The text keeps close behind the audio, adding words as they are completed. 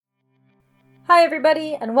Hi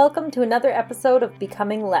everybody, and welcome to another episode of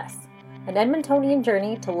Becoming Less, an Edmontonian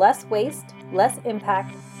journey to less waste, less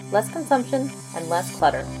impact, less consumption, and less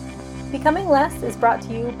clutter. Becoming Less is brought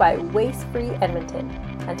to you by Waste Free Edmonton,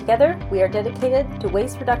 and together we are dedicated to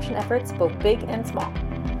waste reduction efforts both big and small.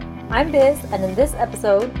 I'm Biz, and in this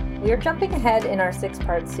episode, we are jumping ahead in our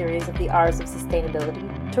 6-part series of the R's of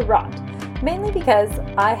Sustainability to Rot, mainly because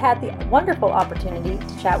I had the wonderful opportunity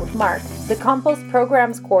to chat with Mark, the Compost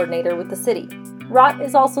Programs Coordinator with the city. Rot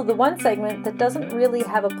is also the one segment that doesn't really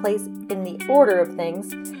have a place in the order of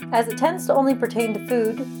things, as it tends to only pertain to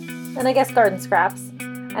food, and I guess garden scraps,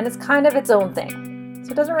 and it's kind of its own thing.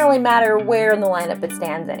 So it doesn't really matter where in the lineup it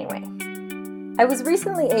stands anyway. I was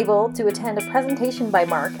recently able to attend a presentation by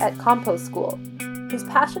Mark at Compost School, whose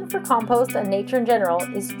passion for compost and nature in general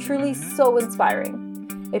is truly so inspiring.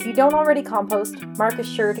 If you don't already compost, Mark is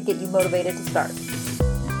sure to get you motivated to start.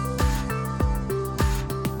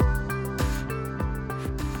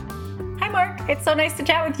 Hi Mark, it's so nice to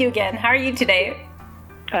chat with you again. How are you today?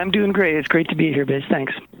 I'm doing great. It's great to be here, Biz.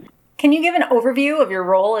 Thanks. Can you give an overview of your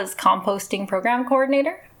role as Composting Program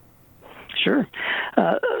Coordinator? Sure.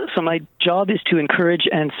 So my job is to encourage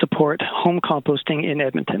and support home composting in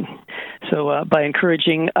Edmonton. So by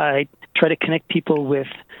encouraging, I try to connect people with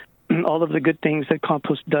all of the good things that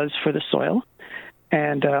compost does for the soil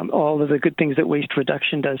and all of the good things that waste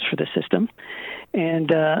reduction does for the system. And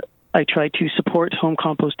I try to support home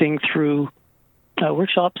composting through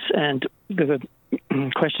workshops and the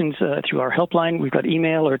questions through our helpline. We've got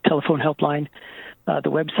email or telephone helpline, the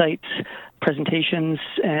websites, presentations,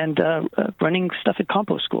 and running stuff at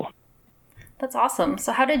Compost School. That's awesome.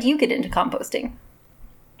 So how did you get into composting?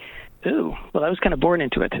 Well, I was kind of born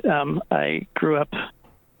into it. I grew up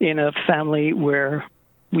in a family where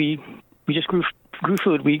we just grew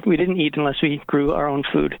food. We didn't eat unless we grew our own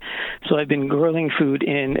food. So I've been growing food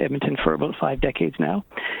in Edmonton for about 5 decades now.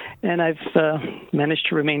 And I've managed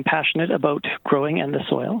to remain passionate about growing and the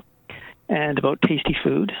soil and about tasty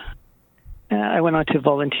food. I went on to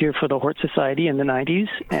volunteer for the Hort Society in the 90s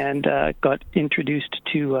and got introduced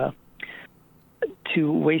to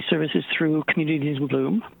waste services through Communities in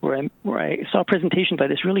Bloom, where I saw a presentation by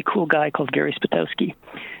this really cool guy called Gary Spatowski.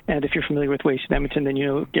 And if you're familiar with Waste in Edmonton, then you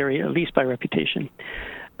know Gary at least by reputation.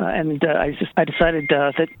 I decided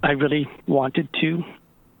that I really wanted to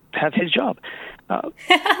have his job,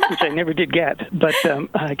 which I never did get, but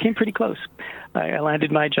I came pretty close. I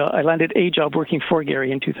landed a job working for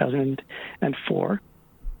Gary in 2004,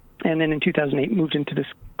 and then in 2008 moved into this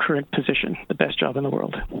current position, the best job in the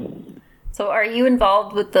world. So are you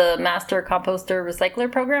involved with the Master Composter Recycler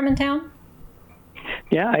program in town?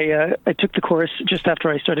 Yeah, I took the course just after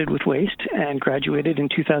I started with waste and graduated in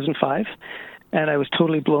 2005. And I was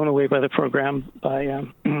totally blown away by the program, by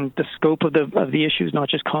the scope of the issues, not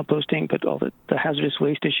just composting, but all the hazardous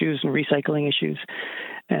waste issues and recycling issues.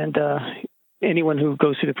 And anyone who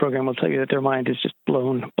goes through the program will tell you that their mind is just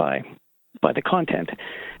blown by the content.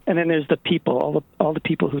 And then there's the people. All the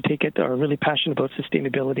people who take it are really passionate about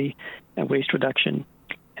sustainability and waste reduction.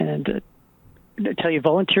 And I tell you,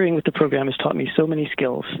 volunteering with the program has taught me so many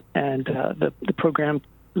skills. And the program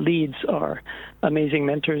leads are amazing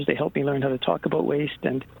mentors. They help me learn how to talk about waste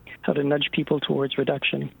and how to nudge people towards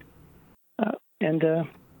reduction.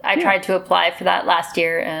 I tried to apply for that last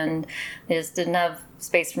year, and they just didn't have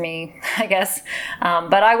space for me, I guess.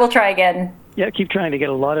 But I will try again. Yeah, keep trying to get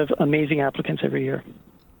a lot of amazing applicants every year.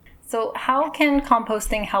 So how can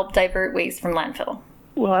composting help divert waste from landfill?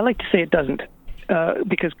 Well, I like to say it doesn't,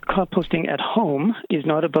 because composting at home is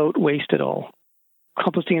not about waste at all.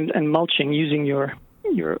 Composting and mulching using your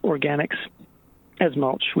organics as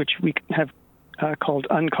mulch, which we have called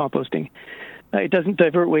uncomposting. It doesn't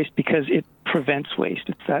divert waste because it prevents waste.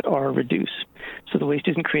 It's that R reduce. So the waste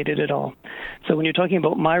isn't created at all. So when you're talking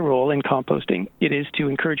about my role in composting, it is to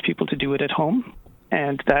encourage people to do it at home.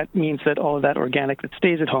 And that means that all of that organic that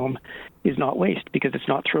stays at home is not waste because it's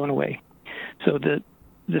not thrown away. So the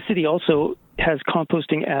city also has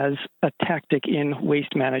composting as a tactic in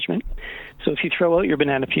waste management. So if you throw out your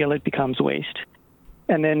banana peel, it becomes waste.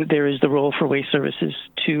 And then there is the role for waste services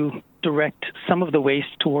to direct some of the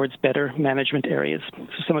waste towards better management areas.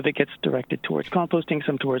 So some of it gets directed towards composting,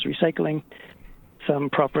 some towards recycling, some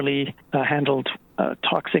properly handled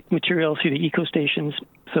toxic material through the eco stations.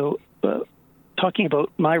 So talking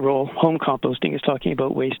about my role, home composting, is talking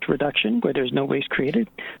about waste reduction, where there's no waste created.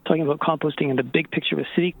 Talking about composting in the big picture with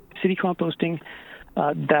city composting,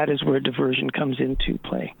 that is where diversion comes into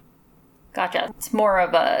play. Gotcha. It's more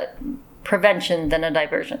of a prevention than a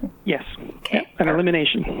diversion. Yes. Okay. An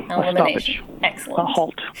elimination. A stoppage. Excellent. A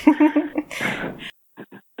halt.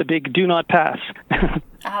 the big do not pass.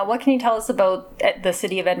 What can you tell us about the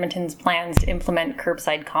City of Edmonton's plans to implement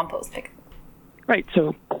curbside compost pickup? Right,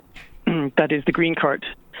 so that is the green cart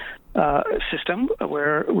system,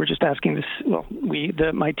 where we're just asking this. Well,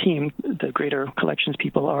 my team, the Greater Collections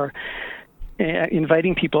people, are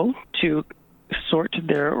inviting people to sort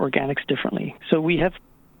their organics differently. So we have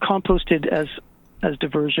composted as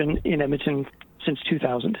diversion in Edmonton since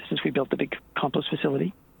 2000, since we built the big compost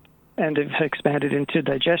facility, and have expanded into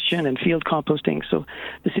digestion and field composting. So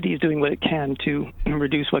the city is doing what it can to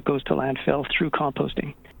reduce what goes to landfill through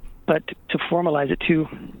composting. But to formalize it, to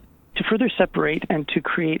further separate and to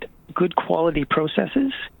create good quality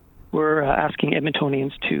processes, we're asking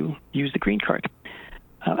Edmontonians to use the green cart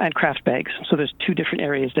and craft bags. So there's two different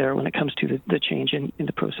areas there when it comes to the change in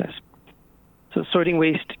the process. So sorting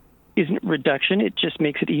waste isn't reduction, it just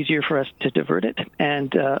makes it easier for us to divert it. And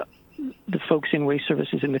the folks in waste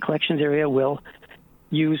services in the collections area will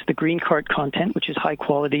use the green cart content, which is high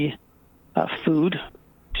quality food,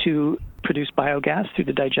 to produce biogas through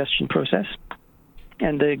the digestion process.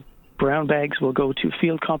 And the brown bags will go to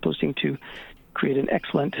field composting to create an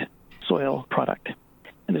excellent soil product.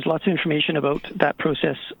 And there's lots of information about that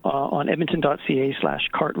process on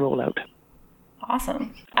edmonton.ca/cart rollout.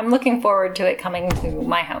 Awesome. I'm looking forward to it coming to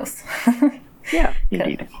my house. Yeah,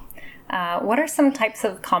 indeed. What are some types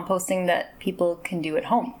of composting that people can do at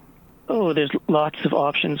home? Oh, there's lots of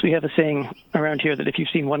options. We have a saying around here that if you've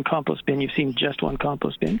seen one compost bin, you've seen just one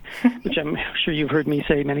compost bin, which I'm sure you've heard me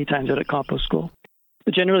say many times out at compost school.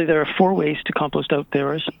 But generally, there are 4 ways to compost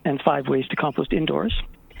outdoors and 5 ways to compost indoors.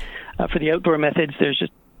 For the outdoor methods, there's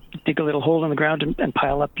just dig a little hole in the ground and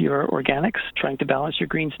pile up your organics, trying to balance your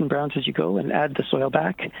greens and browns as you go, and add the soil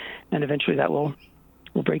back. And eventually that will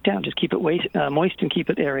break down. Just keep it moist and keep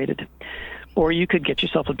it aerated. Or you could get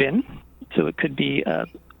yourself a bin. So it could be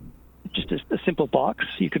just a simple box.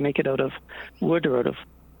 You could make it out of wood or out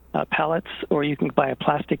of pallets, or you can buy a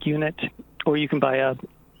plastic unit, or you can buy a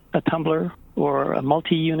tumbler or a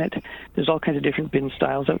multi-unit. There's all kinds of different bin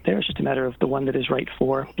styles out there. It's just a matter of the one that is right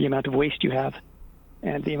for the amount of waste you have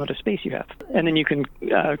and the amount of space you have. And then you can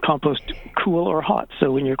compost cool or hot.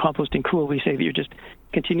 So when you're composting cool, we say that you're just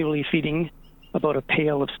continually feeding about a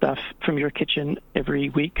pail of stuff from your kitchen every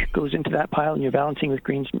week goes into that pile, and you're balancing with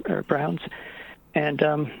greens or browns. And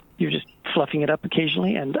you're just fluffing it up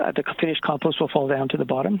occasionally, and the finished compost will fall down to the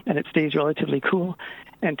bottom, and it stays relatively cool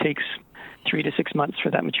and takes 3 to 6 months for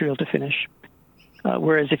that material to finish.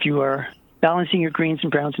 Whereas if you are balancing your greens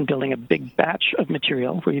and browns and building a big batch of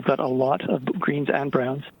material where you've got a lot of greens and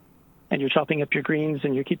browns, and you're chopping up your greens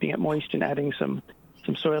and you're keeping it moist and adding some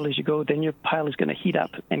soil as you go, then your pile is going to heat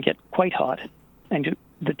up and get quite hot, and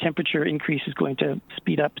the temperature increase is going to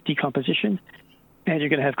speed up decomposition, and you're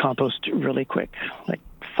going to have compost really quick. Like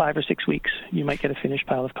 5 or 6 weeks, you might get a finished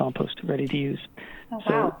pile of compost ready to use. Oh, wow.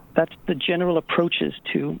 So that's the general approaches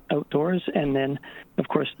to outdoors, and then, of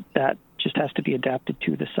course, that just has to be adapted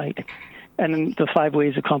to the site. And then the 5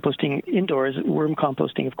 ways of composting indoors, worm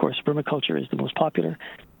composting, of course, vermiculture is the most popular.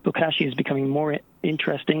 Bokashi is becoming more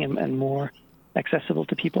interesting and more accessible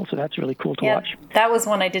to people, so that's really cool to watch. That was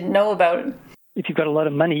one I didn't know about. If you've got a lot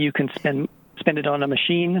of money, you can spend it on a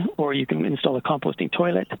machine, or you can install a composting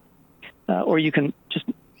toilet, or you can just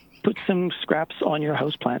put some scraps on your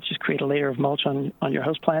houseplants. Just create a layer of mulch on your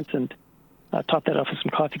houseplants and top that off with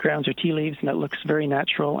some coffee grounds or tea leaves, and that looks very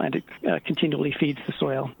natural, and it continually feeds the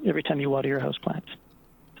soil every time you water your houseplants.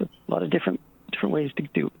 So a lot of different ways to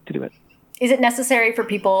do it. Is it necessary for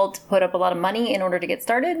people to put up a lot of money in order to get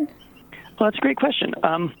started? Well, that's a great question.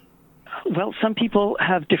 Well, some people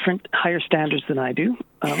have different higher standards than I do.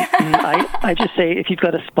 I just say if you've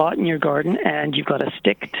got a spot in your garden and you've got a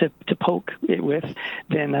stick to poke it with,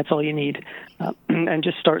 then that's all you need. And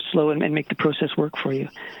just start slow and make the process work for you.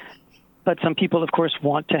 But some people, of course,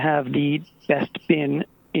 want to have the best bin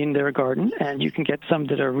in their garden, and you can get some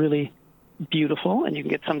that are really beautiful, and you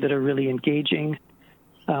can get some that are really engaging.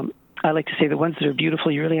 I like to say the ones that are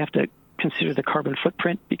beautiful, you really have to consider the carbon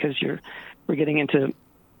footprint, because we're getting into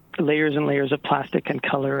layers and layers of plastic and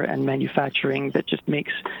color and manufacturing that just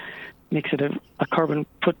makes it a carbon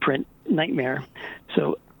footprint nightmare.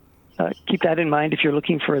 So keep that in mind if you're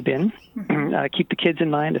looking for a bin. Keep the kids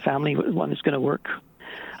in mind, a family one is going to work.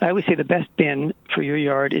 I always say the best bin for your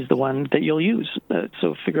yard is the one that you'll use.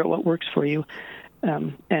 So figure out what works for you,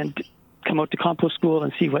 and come out to compost school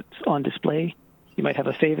and see what's on display. You might have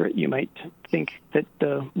a favorite. You might think that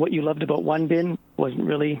what you loved about one bin wasn't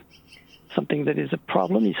really something that is a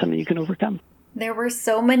problem. It's something you can overcome. There were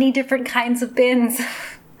so many different kinds of bins.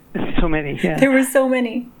 So many, yeah. There were so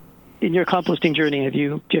many. In your composting journey, do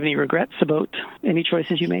you have any regrets about any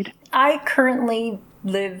choices you made? I currently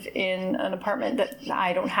live in an apartment that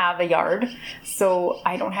I don't have a yard, so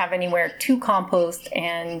I don't have anywhere to compost,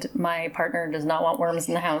 and my partner does not want worms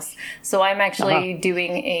in the house. So I'm actually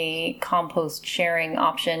doing a compost sharing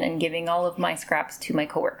option and giving all of my scraps to my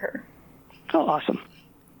coworker. Oh, awesome.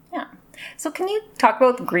 Yeah. So can you talk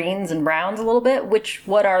about the greens and browns a little bit?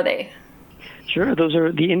 What are they? Sure. Those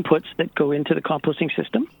are the inputs that go into the composting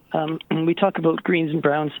system. We talk about greens and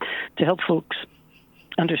browns to help folks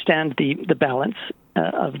understand the balance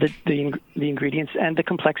of the ingredients and the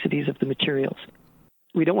complexities of the materials.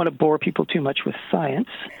 We don't want to bore people too much with science,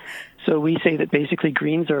 so we say that basically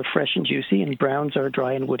greens are fresh and juicy and browns are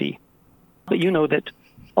dry and woody. But you know that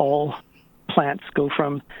all plants go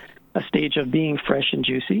from a stage of being fresh and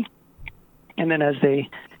juicy, and then as they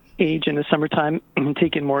age in the summertime and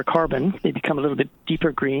take in more carbon, they become a little bit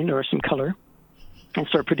deeper green or some color and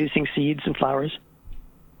start producing seeds and flowers.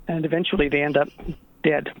 And eventually they end up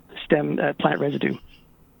dead stem plant residue.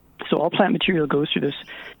 So all plant material goes through this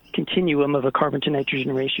continuum of a carbon to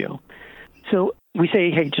nitrogen ratio. So we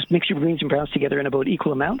say, hey, just mix your greens and browns together in about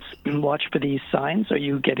equal amounts and watch for these signs. Are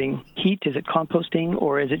you getting heat? Is it composting,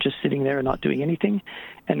 or is it just sitting there and not doing anything?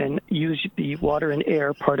 And then use the water and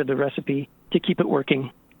air part of the recipe to keep it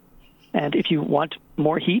working. And if you want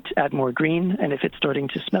more heat, add more green. And if it's starting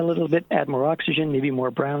to smell a little bit, add more oxygen, maybe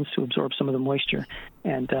more browns to absorb some of the moisture,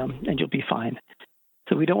 and you'll be fine.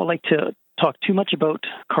 So we don't like to talk too much about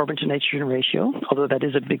carbon to nitrogen ratio, although that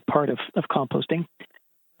is a big part of composting.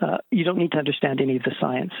 You don't need to understand any of the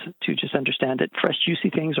science to just understand that fresh, juicy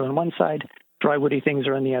things are on one side, dry, woody things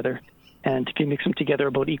are on the other. And if you mix them together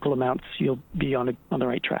about equal amounts, you'll be on the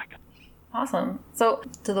right track. Awesome. So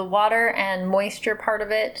do the water and moisture part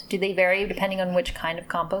of it, do they vary depending on which kind of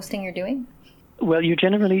composting you're doing? Well, you're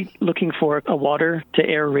generally looking for a water to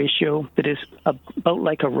air ratio that is about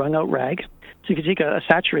like a wrung out rag. So if you take a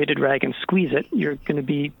saturated rag and squeeze it, you're going to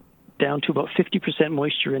be down to about 50%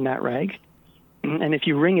 moisture in that rag. And if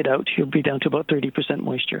you wring it out, you'll be down to about 30%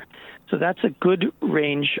 moisture. So that's a good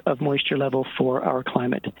range of moisture level for our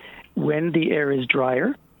climate. When the air is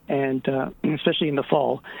drier, and especially in the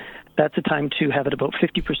fall, that's a time to have it about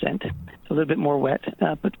 50%. It's a little bit more wet,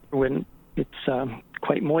 but when it's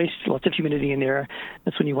quite moist, lots of humidity in the air,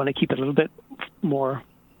 that's when you want to keep it a little bit more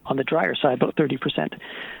on the drier side, about 30%.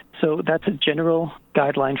 So that's a general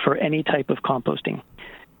guideline for any type of composting.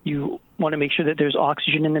 You want to make sure that there's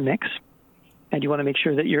oxygen in the mix, and you want to make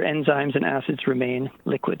sure that your enzymes and acids remain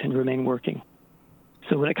liquid and remain working.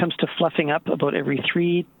 So when it comes to fluffing up, about every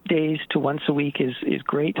 3 days to once a week is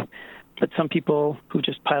great. But some people who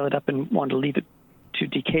just pile it up and want to leave it to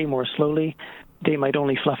decay more slowly, they might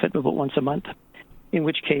only fluff it about once a month, in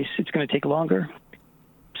which case it's going to take longer.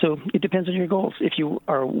 So it depends on your goals. If you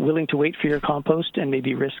are willing to wait for your compost and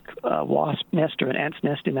maybe risk a wasp nest or an ant's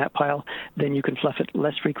nest in that pile, then you can fluff it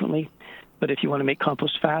less frequently. But if you want to make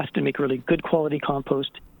compost fast and make really good quality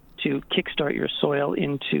compost to kickstart your soil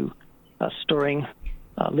into storing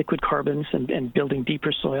liquid carbons and building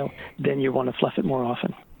deeper soil, then you want to fluff it more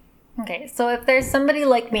often. Okay, so if there's somebody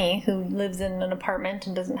like me who lives in an apartment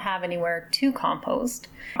and doesn't have anywhere to compost,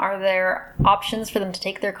 are there options for them to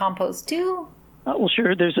take their compost to? Well,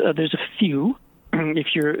 sure. There's a few.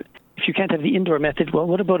 If you can't have the indoor method, well,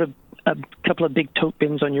 what about a couple of big tote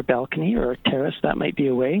bins on your balcony or a terrace? That might be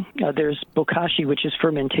a way. There's bokashi, which is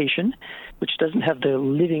fermentation, which doesn't have the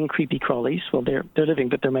living creepy crawlies. Well, they're living,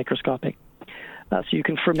 but they're microscopic. So you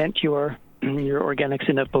can ferment your organics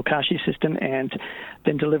in a bokashi system and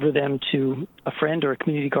then deliver them to a friend or a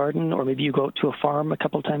community garden, or maybe you go out to a farm a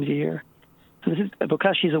couple times a year. So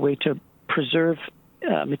bokashi is a way to preserve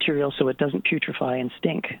material so it doesn't putrefy and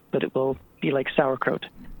stink, but it will be like sauerkraut.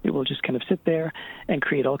 It will just kind of sit there and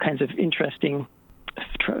create all kinds of interesting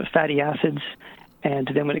fatty acids, and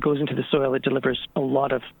then when it goes into the soil, it delivers a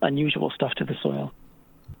lot of unusual stuff to the soil.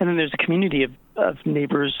 And then there's a community of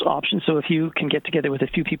neighbors options. So if you can get together with a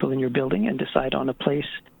few people in your building and decide on a place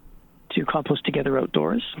to compost together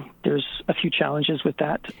outdoors, there's a few challenges with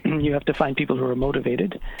that. You have to find people who are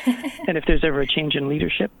motivated. And if there's ever a change in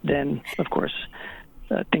leadership, then, of course,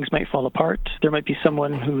 things might fall apart. There might be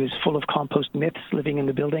someone who is full of compost myths living in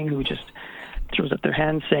the building who just throws up their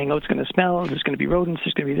hands saying, oh, it's going to smell, there's going to be rodents,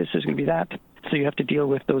 there's going to be this, there's going to be that. So you have to deal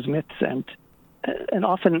with those myths. And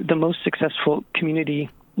often the most successful community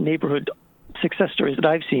neighborhood success stories that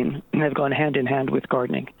I've seen have gone hand in hand with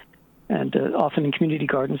gardening. And often in community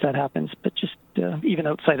gardens that happens, but just even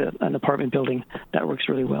outside an apartment building, that works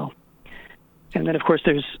really well. And then, of course,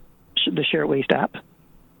 there's the Share Waste app.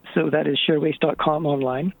 So that is sharewaste.com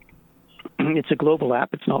online. It's a global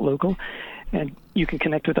app. It's not local. And you can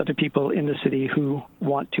connect with other people in the city who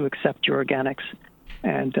want to accept your organics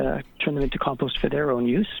and turn them into compost for their own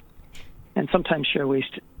use. And sometimes share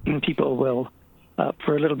waste, people will,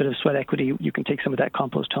 for a little bit of sweat equity, you can take some of that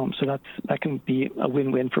compost home. So that can be a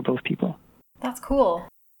win-win for both people. That's cool.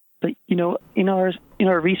 But, in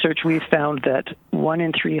our research, we've found that 1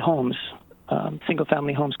 in 3 homes,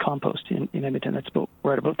 single-family homes, compost in Edmonton.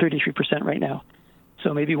 We're at about 33% right now.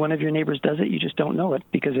 So maybe one of your neighbors does it, you just don't know it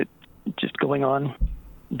because it's just going on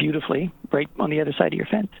beautifully right on the other side of your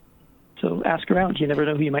fence. So ask around. You never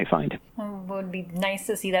know who you might find. It would be nice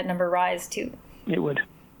to see that number rise, too. It would.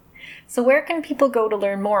 So where can people go to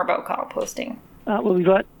learn more about composting? Well, we've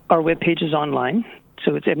got our web pages online.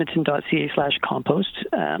 So it's edmonton.ca/compost.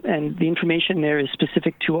 And the information there is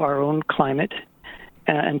specific to our own climate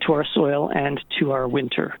and to our soil and to our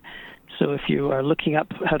winter. So if you are looking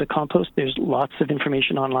up how to compost, there's lots of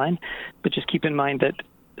information online. But just keep in mind that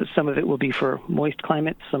some of it will be for moist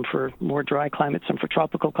climates, some for more dry climates, some for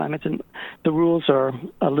tropical climates, and the rules are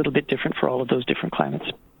a little bit different for all of those different climates.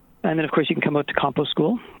 And then, of course, you can come out to Compost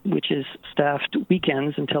School, which is staffed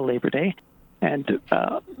weekends until Labor Day. And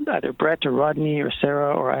either Brett or Rodney or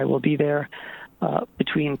Sarah or I will be there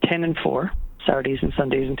between 10 and 4, Saturdays and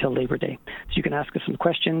Sundays until Labor Day. So you can ask us some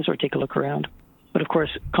questions or take a look around. But, of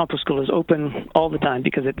course, Compost School is open all the time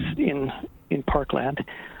because it's in parkland.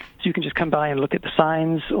 So you can just come by and look at the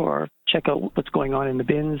signs or check out what's going on in the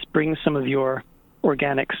bins, bring some of your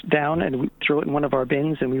organics down and throw it in one of our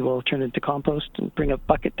bins and we will turn it into compost, and bring a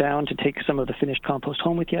bucket down to take some of the finished compost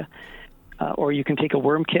home with you. Or you can take a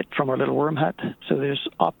worm kit from our little worm hut. So there's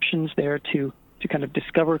options there to kind of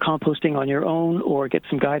discover composting on your own or get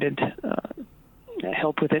some guided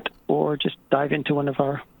help with it, or just dive into one of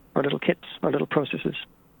our little kits, our little processes.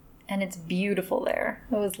 And it's beautiful there.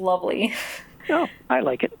 It was lovely. Oh, I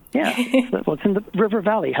like it. Yeah. Well, it's in the River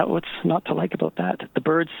Valley. What's not to like about that? The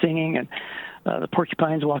birds singing and the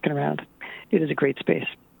porcupines walking around. It is a great space.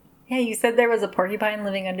 Yeah, you said there was a porcupine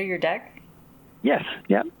living under your deck? Yes.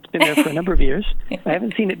 Yeah. It's been there for a number of years. I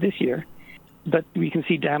haven't seen it this year, but we can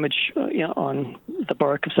see damage on the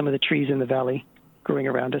bark of some of the trees in the valley growing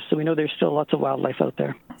around us. So we know there's still lots of wildlife out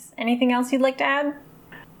there. Anything else you'd like to add?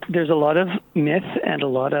 There's a lot of myth and a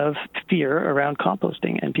lot of fear around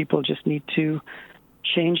composting, and people just need to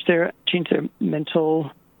change their mental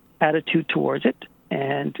attitude towards it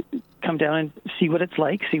and come down and see what it's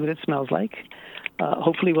like, see what it smells like.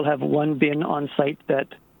 Hopefully we'll have one bin on site that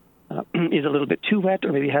is a little bit too wet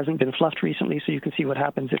or maybe hasn't been fluffed recently, so you can see what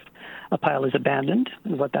happens if a pile is abandoned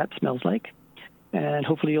and what that smells like. And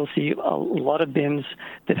hopefully you'll see a lot of bins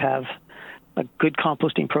that have a good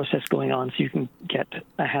composting process going on, so you can get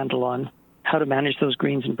a handle on how to manage those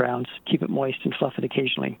greens and browns, keep it moist and fluff it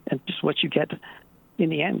occasionally, and just what you get in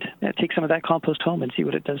the end. Take some of that compost home and see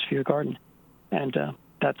what it does for your garden. And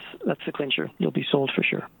that's the clincher. You'll be sold for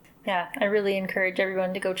sure. Yeah, I really encourage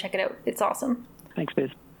everyone to go check it out. It's awesome. Thanks, Biz.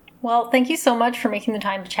 Well, thank you so much for making the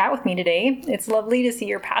time to chat with me today. It's lovely to see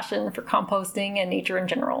your passion for composting and nature in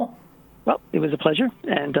general. Well, it was a pleasure,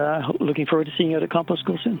 and looking forward to seeing you at Compost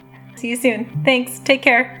School soon. See you soon. Thanks. Take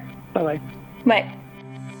care. Bye-bye. Bye.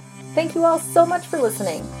 Thank you all so much for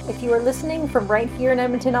listening. If you are listening from right here in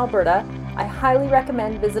Edmonton, Alberta, I highly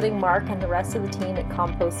recommend visiting Mark and the rest of the team at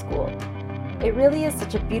Compost School. It really is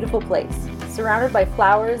such a beautiful place, surrounded by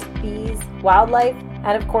flowers, bees, wildlife,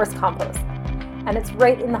 and of course compost. And it's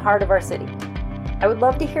right in the heart of our city. I would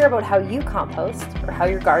love to hear about how you compost, or how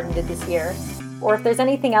your garden did this year. Or if there's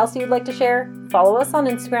anything else you'd like to share, follow us on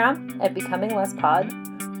Instagram at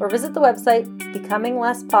BecomingLessPod, or visit the website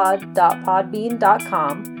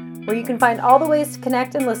becominglesspod.podbean.com, where you can find all the ways to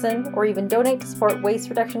connect and listen, or even donate to support waste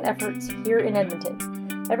reduction efforts here in Edmonton.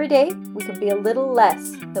 Every day, we can be a little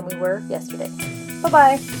less than we were yesterday.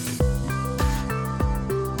 Bye-bye.